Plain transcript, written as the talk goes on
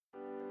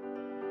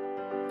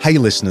Hey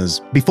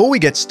listeners, before we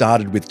get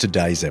started with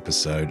today's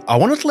episode, I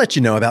wanted to let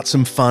you know about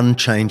some fun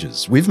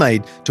changes we've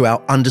made to our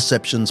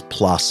Undeceptions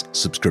Plus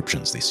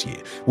subscriptions this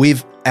year.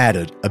 We've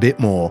added a bit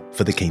more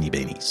for the Keenie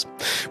Beanies.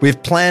 We've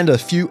planned a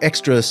few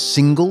extra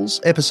singles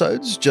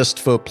episodes just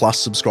for Plus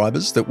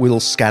subscribers that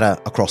will scatter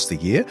across the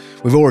year.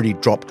 We've already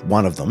dropped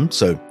one of them,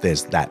 so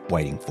there's that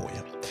waiting for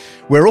you.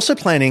 We're also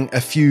planning a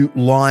few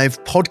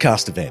live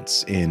podcast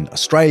events in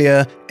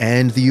Australia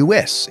and the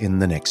US in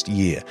the next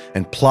year.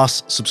 And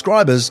Plus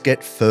subscribers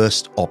get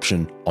first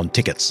option on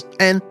tickets,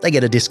 and they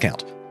get a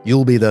discount.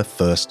 You'll be the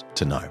first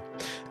to know.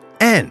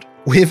 And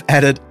we've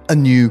added a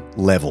new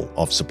level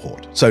of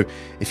support. So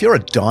if you're a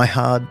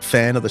diehard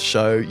fan of the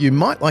show, you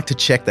might like to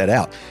check that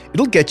out.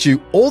 It'll get you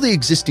all the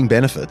existing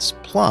benefits,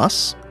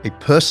 plus a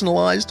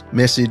personalised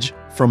message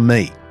from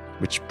me,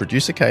 which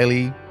producer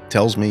Kaylee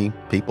tells me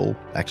people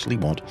actually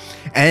want.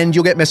 And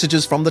you'll get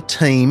messages from the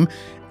team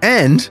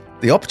and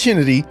the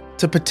opportunity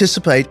to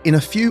participate in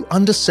a few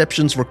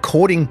Undeceptions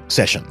recording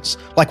sessions,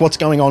 like what's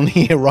going on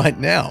here right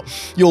now.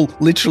 You'll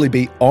literally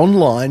be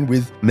online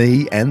with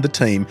me and the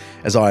team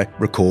as I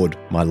record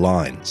my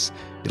lines.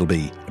 It'll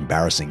be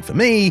embarrassing for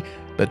me,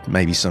 but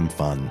maybe some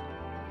fun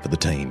for the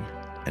team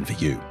and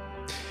for you.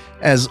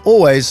 As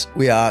always,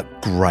 we are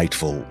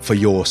grateful for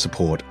your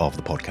support of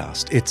the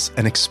podcast. It's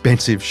an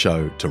expensive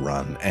show to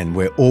run, and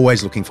we're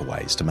always looking for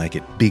ways to make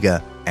it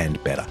bigger and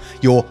better.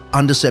 Your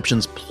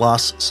Undeceptions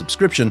Plus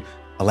subscription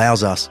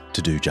allows us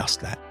to do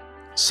just that.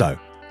 So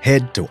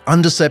head to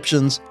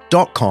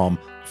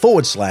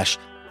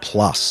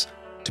undeceptions.com/plus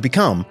to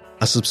become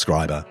a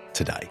subscriber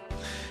today.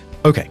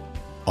 Okay,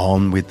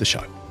 on with the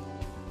show.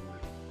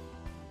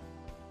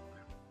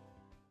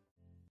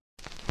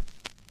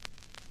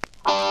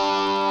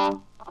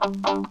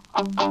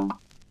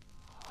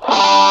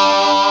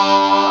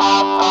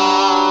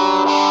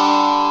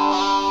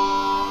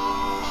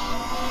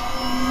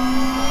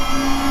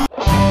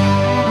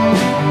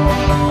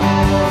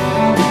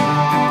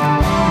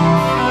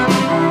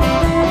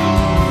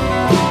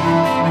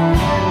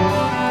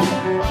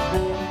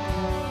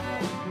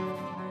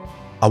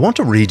 I want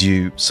to read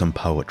you some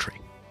poetry,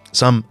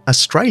 some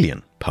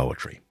Australian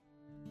poetry.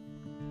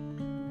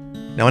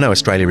 Now, I know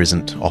Australia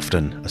isn't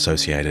often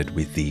associated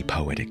with the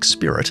poetic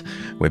spirit.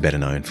 We're better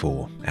known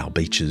for our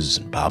beaches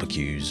and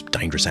barbecues,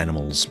 dangerous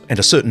animals, and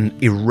a certain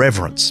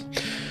irreverence.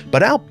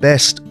 But our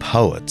best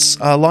poets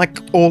are like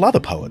all other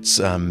poets,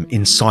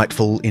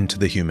 insightful into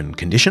the human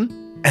condition,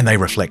 and they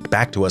reflect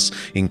back to us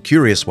in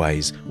curious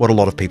ways what a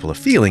lot of people are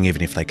feeling,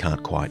 even if they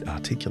can't quite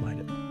articulate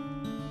it.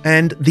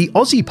 And the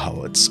Aussie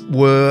poets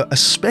were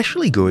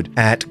especially good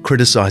at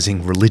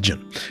criticising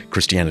religion,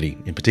 Christianity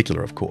in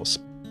particular, of course.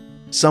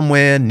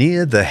 Somewhere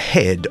near the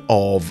head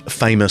of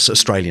famous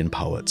Australian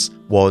poets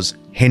was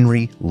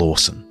Henry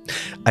Lawson,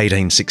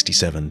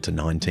 1867 to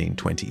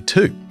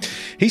 1922.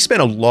 He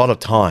spent a lot of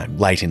time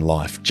late in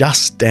life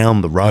just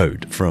down the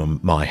road from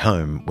my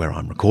home where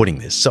I'm recording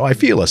this, so I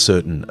feel a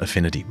certain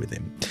affinity with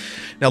him.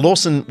 Now,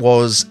 Lawson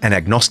was an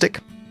agnostic,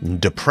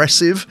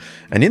 depressive,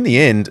 and in the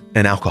end,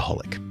 an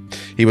alcoholic.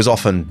 He was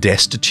often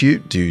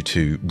destitute due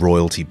to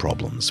royalty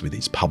problems with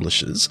his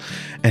publishers,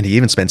 and he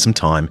even spent some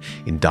time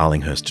in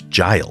Darlinghurst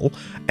Jail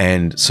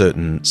and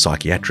certain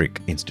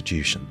psychiatric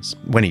institutions.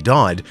 When he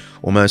died,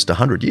 almost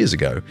 100 years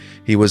ago,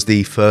 he was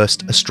the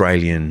first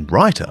Australian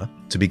writer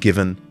to be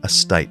given a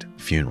state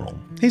funeral.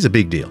 He's a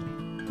big deal.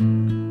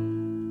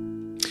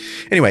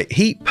 Anyway,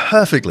 he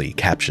perfectly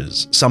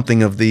captures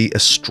something of the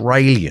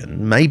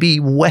Australian, maybe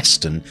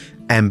Western,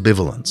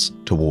 ambivalence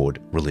toward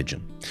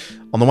religion.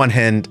 On the one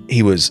hand,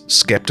 he was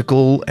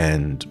sceptical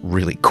and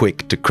really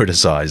quick to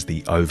criticise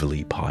the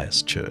overly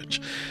pious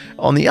church.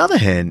 On the other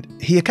hand,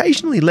 he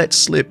occasionally lets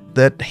slip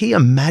that he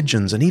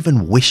imagines and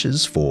even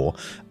wishes for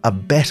a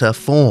better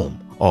form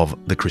of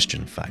the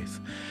Christian faith.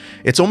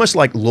 It's almost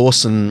like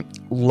Lawson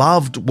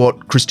loved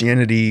what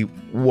Christianity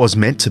was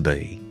meant to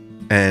be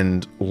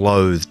and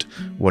loathed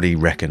what he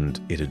reckoned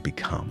it had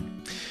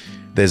become.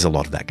 There's a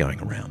lot of that going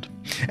around.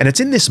 And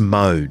it's in this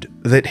mode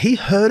that he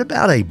heard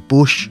about a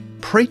bush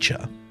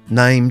preacher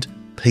named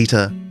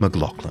Peter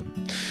McLaughlin.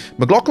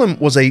 McLaughlin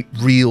was a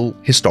real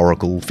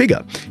historical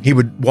figure. He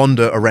would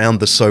wander around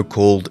the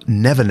so-called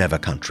Never Never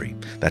country,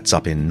 that's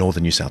up in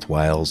northern New South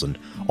Wales and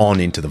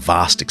on into the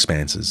vast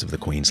expanses of the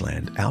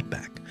Queensland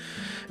outback.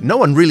 No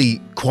one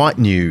really quite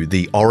knew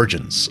the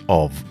origins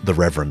of the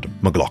Reverend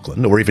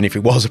McLaughlin, or even if he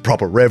was a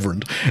proper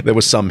reverend, there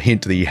was some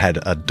hint that he had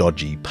a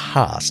dodgy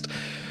past.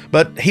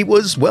 But he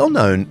was well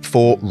known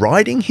for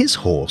riding his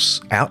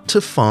horse out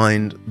to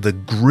find the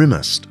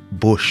grimmest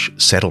bush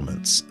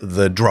settlements,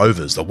 the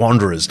drovers, the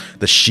wanderers,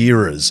 the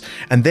shearers,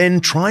 and then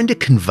trying to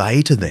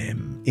convey to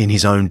them, in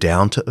his own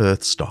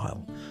down-to-earth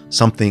style,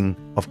 something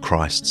of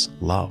Christ's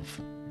love.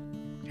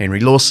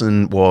 Henry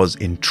Lawson was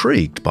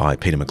intrigued by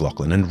Peter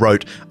McLaughlin and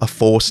wrote a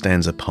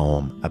 4-stanza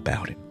poem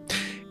about him.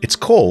 It's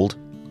called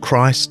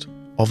Christ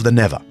of the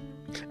Never,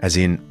 as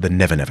in the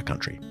Never Never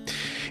country.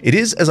 It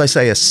is, as I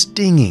say, a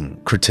stinging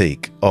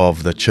critique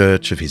of the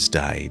church of his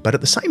day, but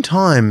at the same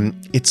time,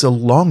 it's a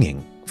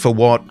longing for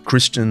what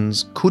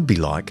Christians could be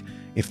like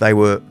if they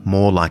were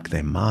more like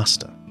their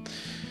master.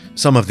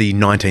 Some of the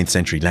 19th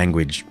century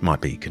language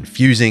might be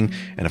confusing,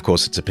 and of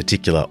course it's a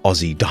particular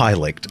Aussie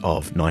dialect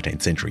of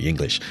 19th century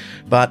English,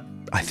 but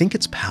I think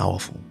it's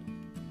powerful.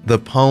 The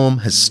poem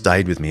has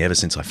stayed with me ever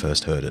since I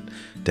first heard it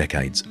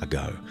decades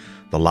ago.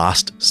 The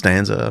last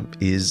stanza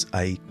is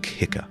a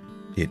kicker.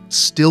 It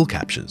still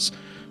captures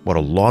what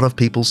a lot of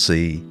people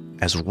see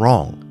as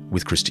wrong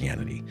with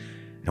Christianity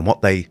and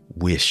what they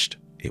wished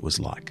it was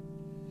like.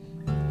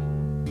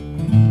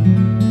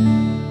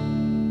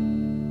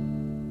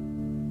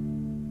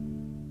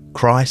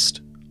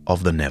 Christ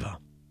of the Never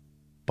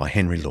by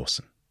Henry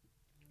Lawson.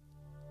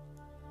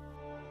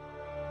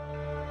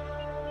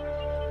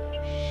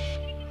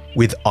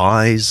 With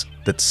eyes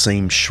that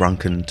seem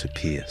shrunken to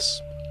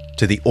pierce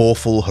to the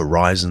awful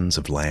horizons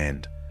of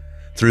land,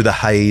 through the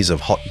haze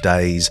of hot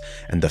days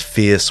and the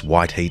fierce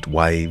white heat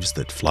waves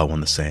that flow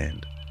on the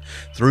sand,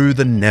 through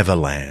the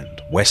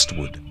Neverland,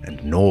 westward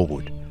and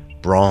norward,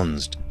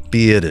 bronzed,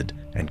 bearded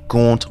and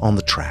gaunt on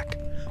the track,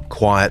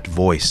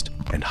 quiet-voiced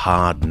and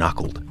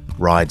hard-knuckled,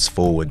 rides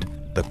forward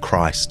the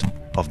Christ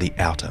of the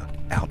outer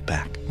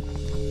outback.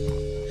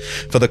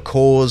 For the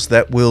cause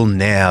that will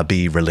ne'er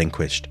be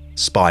relinquished,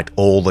 spite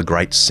all the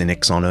great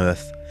cynics on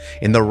earth,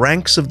 in the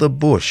ranks of the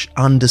bush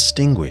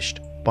undistinguished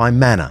by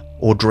manner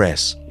or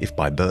dress, if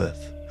by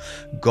birth,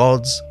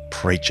 God's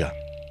preacher,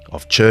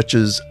 of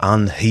churches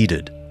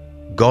unheeded,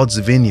 God's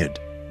vineyard,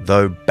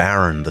 though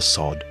barren the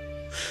sod,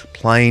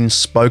 plain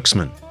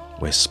spokesman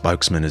where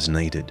spokesman is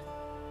needed,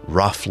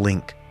 rough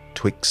link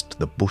twixt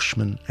the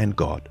bushman and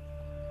God.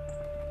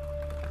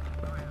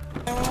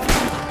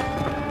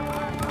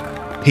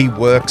 He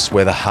works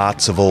where the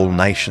hearts of all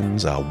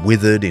nations are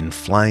withered in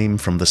flame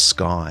from the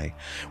sky,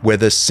 where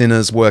the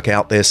sinners work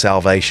out their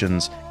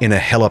salvations in a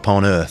hell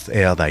upon earth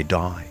ere they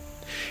die.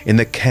 In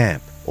the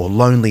camp or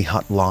lonely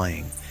hut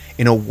lying,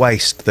 in a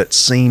waste that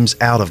seems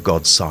out of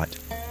God's sight,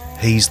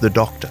 he's the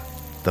doctor,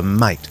 the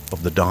mate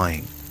of the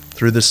dying,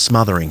 through the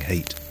smothering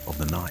heat of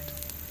the night.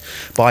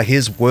 By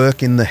his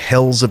work in the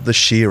hells of the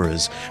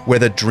shearers, where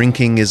the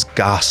drinking is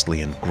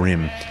ghastly and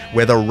grim,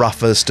 where the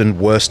roughest and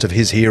worst of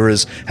his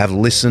hearers have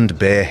listened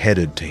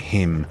bareheaded to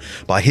him,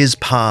 by his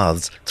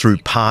paths through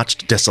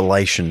parched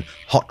desolation,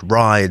 hot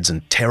rides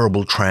and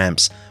terrible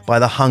tramps, by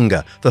the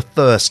hunger, the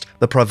thirst,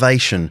 the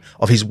privation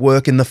of his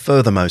work in the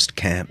furthermost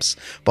camps,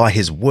 by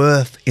his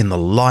worth in the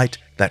light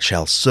that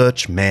shall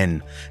search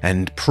men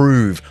and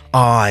prove,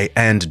 aye,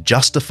 and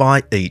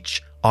justify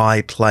each,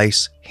 I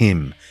place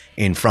him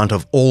in front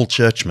of all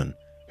churchmen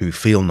who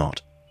feel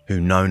not, who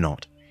know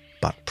not,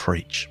 but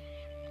preach.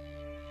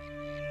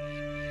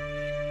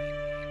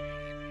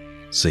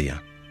 See ya.